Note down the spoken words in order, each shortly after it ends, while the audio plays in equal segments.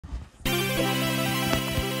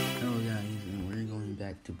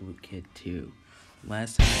back to Blue Kid 2.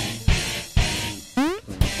 Last time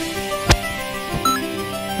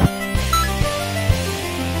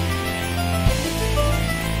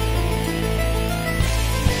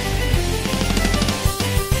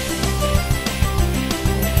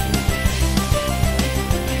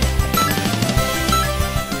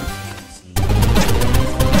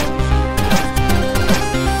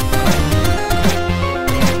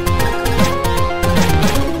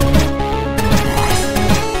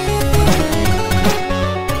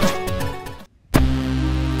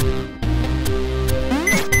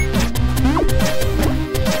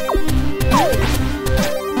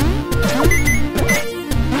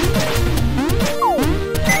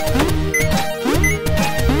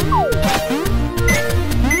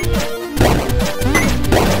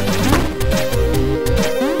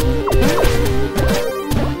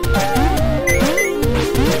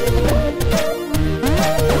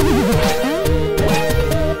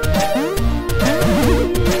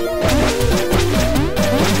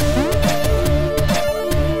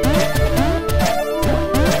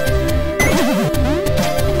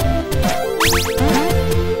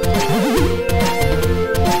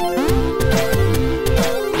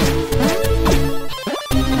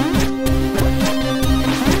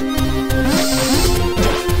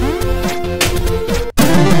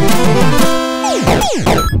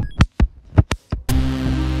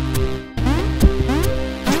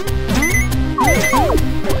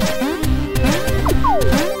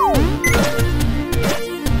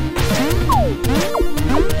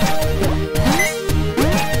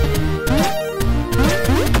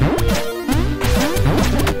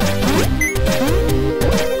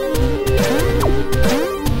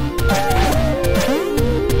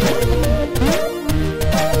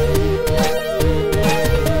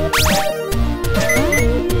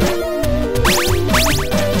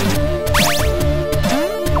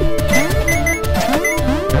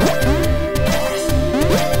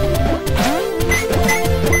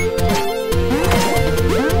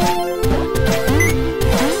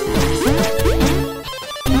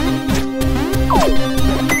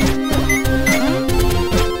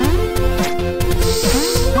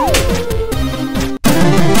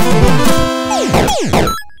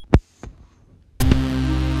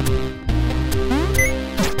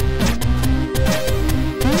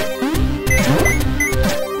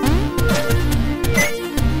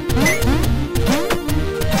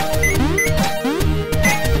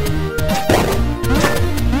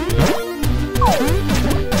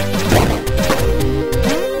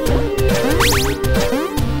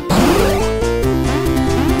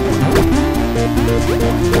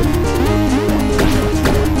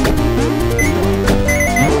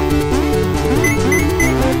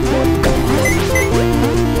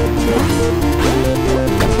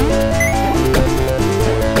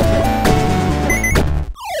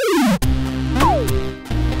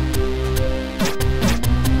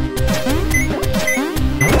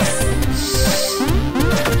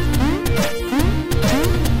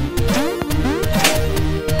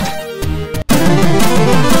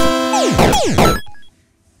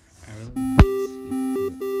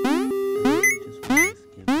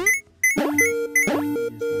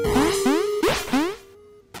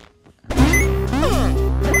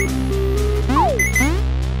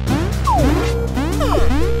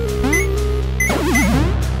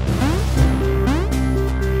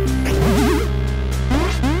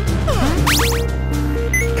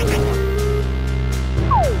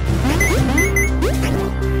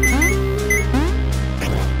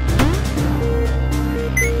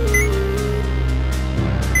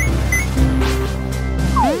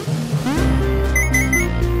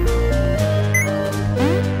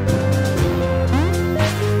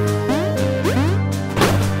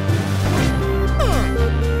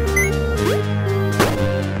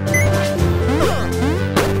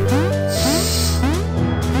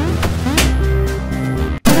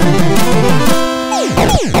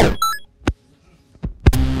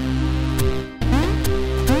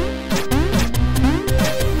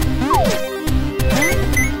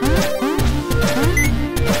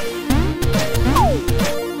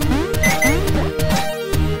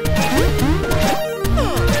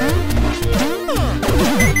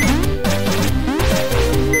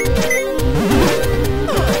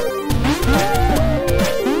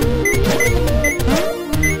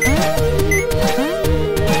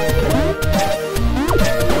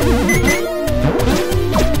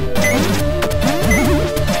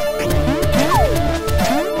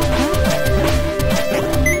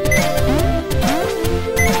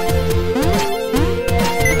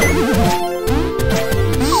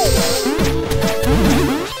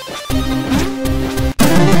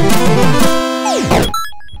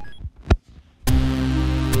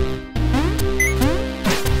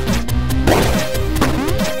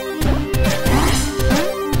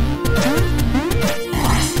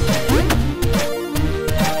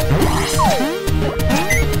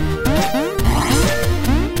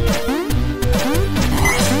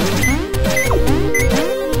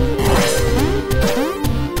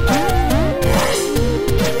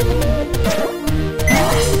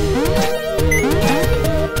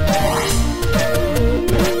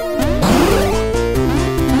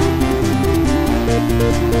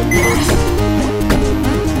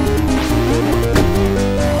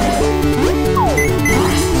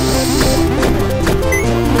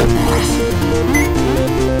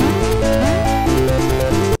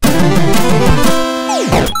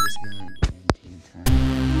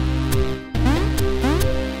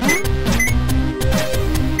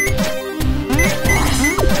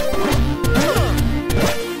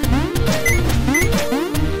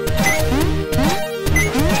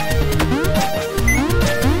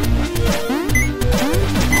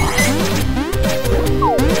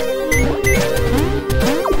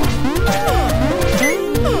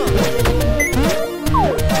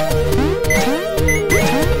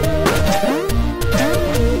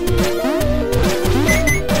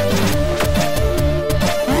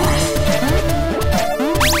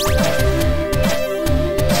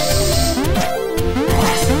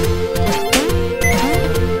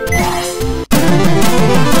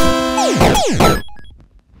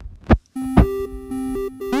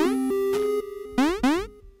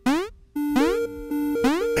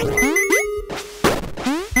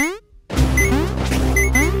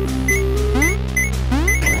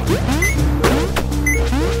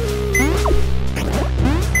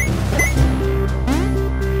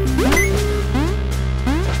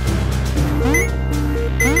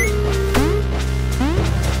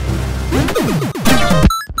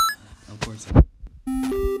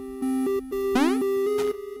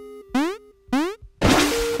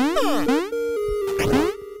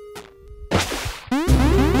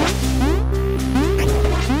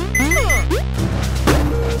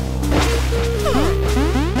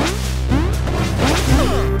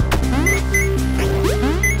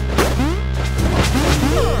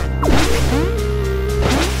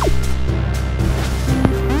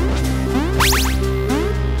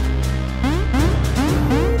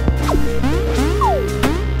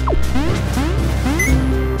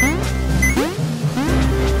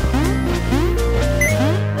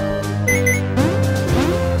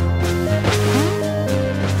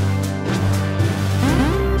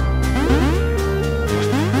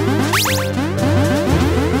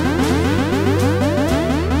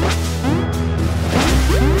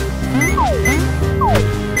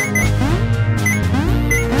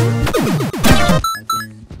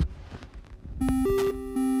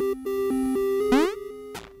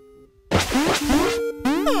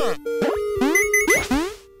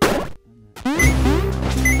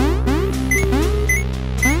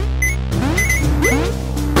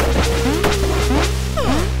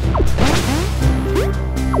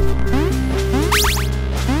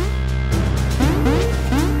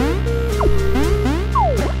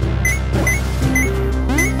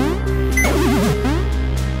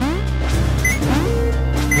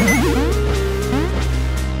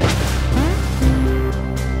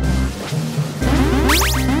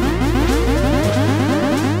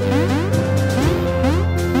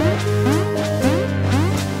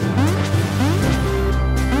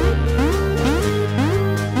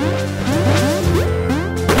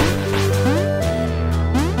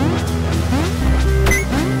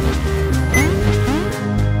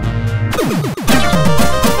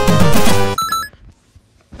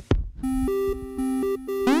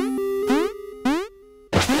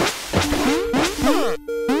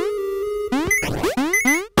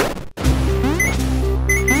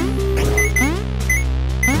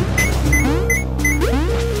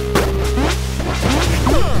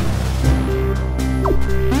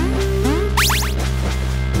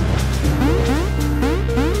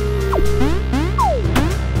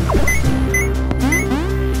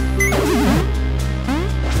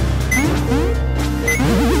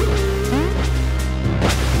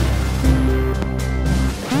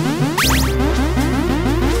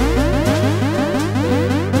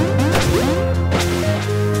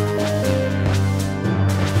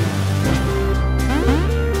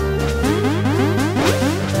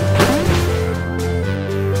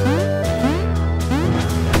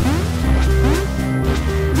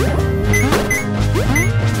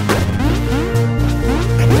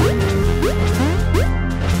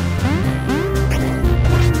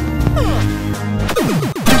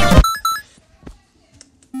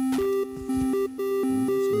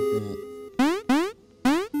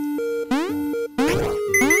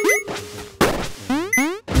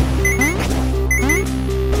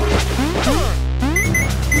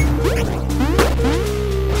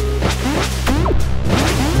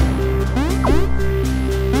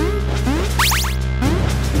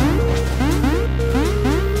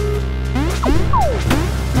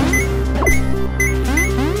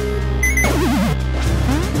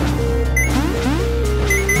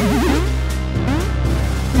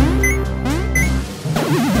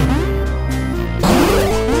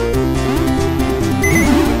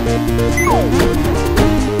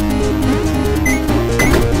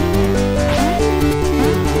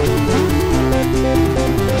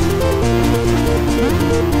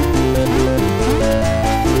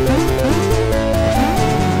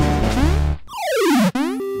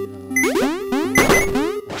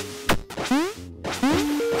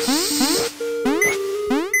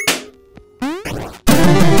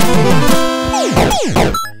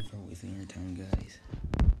Sorry for wasting your time, guys.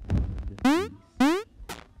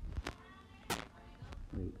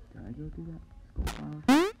 Wait, did I go through that skull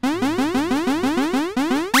file?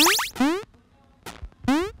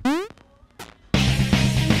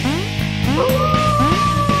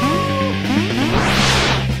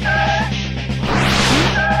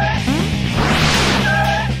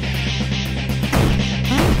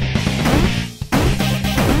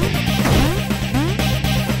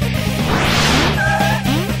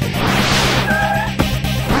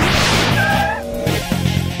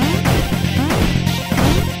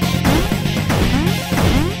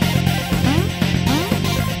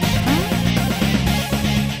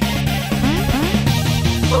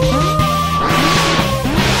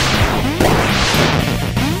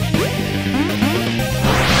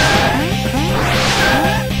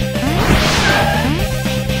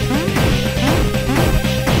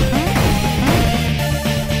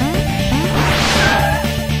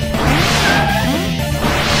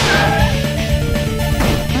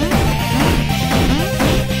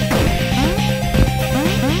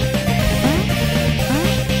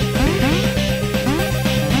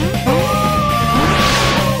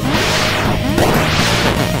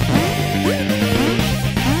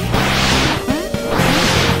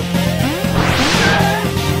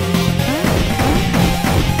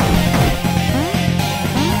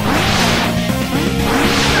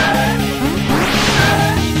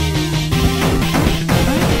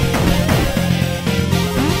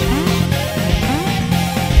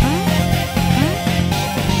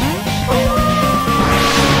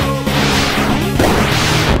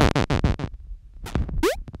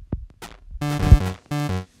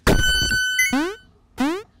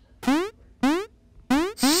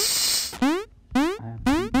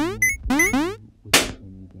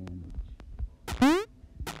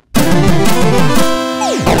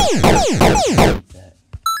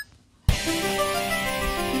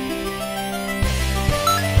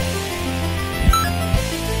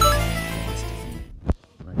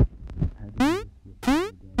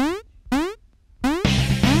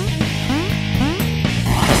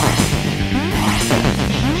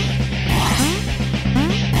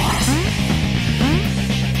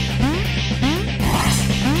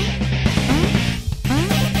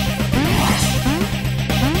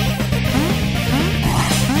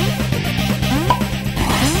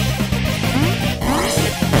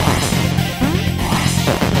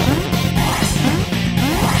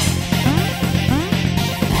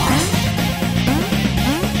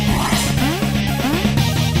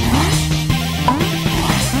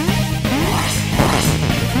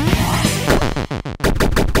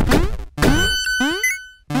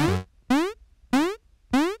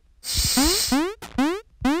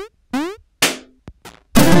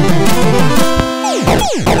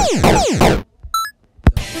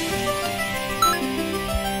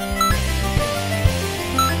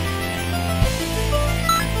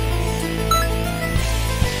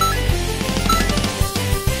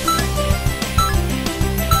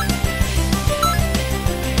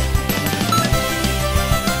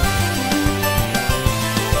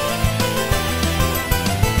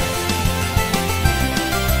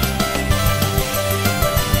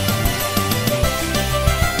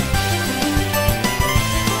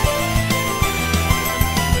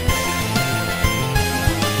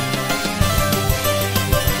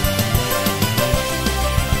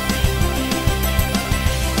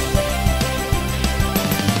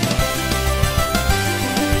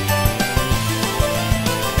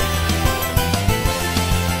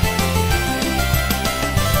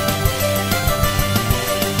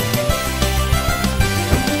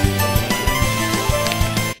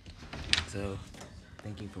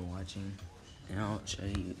 watching, and I'll show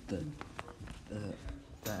you the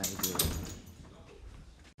I did.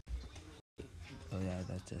 Oh yeah,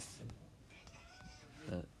 that's just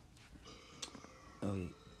oh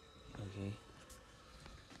wait,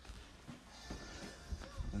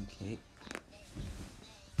 okay,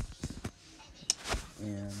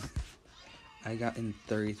 and I got in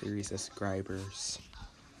 33 subscribers,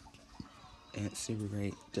 and it's super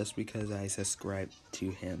great just because I subscribed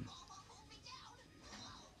to him.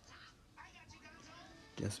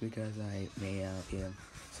 Just because I made out him.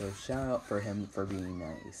 So shout out for him for being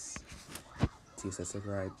nice to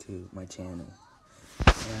subscribe to my channel.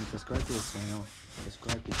 And subscribe to this channel,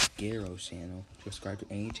 subscribe to Garo's channel, subscribe to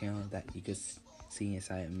any channel that you could see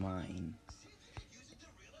inside of mine.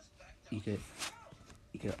 You could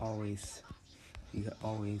always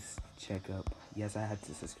check up. Yes, I had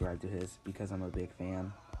to subscribe to his because I'm a big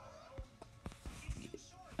fan.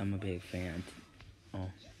 I'm a big fan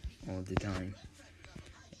all the time.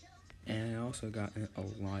 And I also got a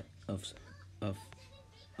lot of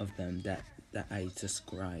them that I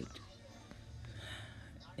subscribed.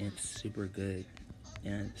 And it's super good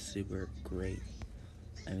and super great.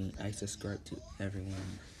 I mean, I subscribe to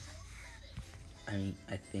everyone. I mean,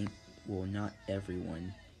 I think, well, not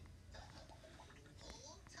everyone.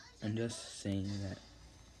 I'm just saying that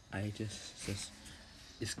I just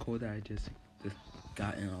it's cool that I just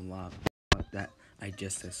gotten a lot that I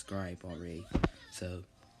just subscribed already. So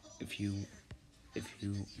if you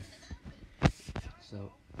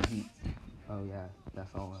so oh yeah,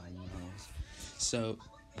 that's all I know. So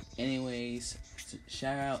anyways,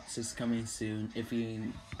 shout outs is coming soon. If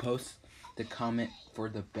you post the comment for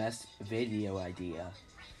the best video idea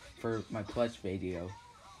for my plush video,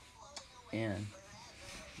 and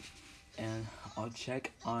I'll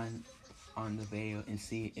check on the video and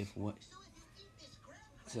see if what.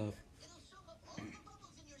 So,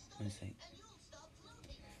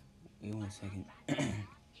 wait 1 second.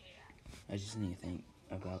 I just need to think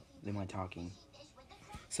about my talking.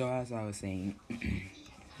 So as I was saying,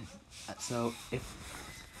 so if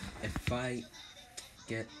I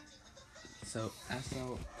get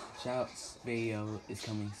shouts video is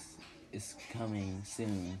coming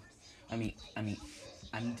soon. I mean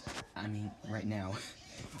right now.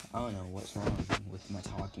 I don't know what's wrong with my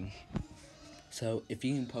talking. So if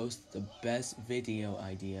you can post the best video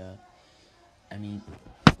idea,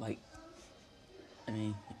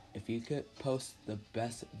 if you could post the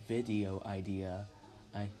best video idea,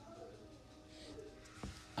 I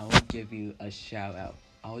will give you a shout out.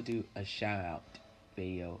 I'll do a shout out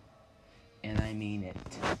video, and I mean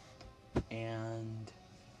it. And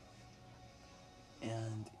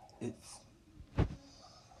it's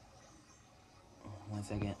 1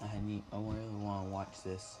 second. I really want to watch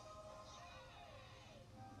this.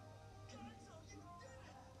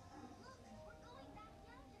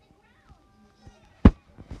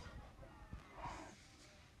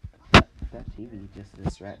 That TV just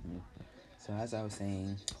distracted me. So as I was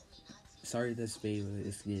saying, sorry this video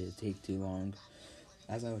is gonna take too long.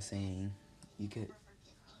 As I was saying, the game.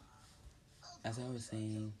 As I was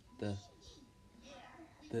saying,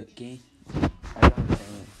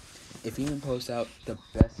 if you can post out the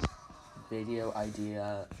best video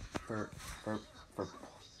idea for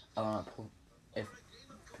if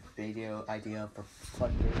video idea for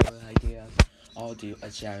plush video idea, I'll do a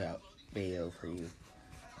shout out video for you.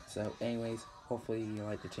 So anyways, hopefully you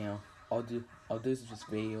like the channel. I'll do this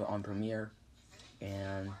video on Premiere,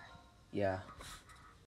 and yeah.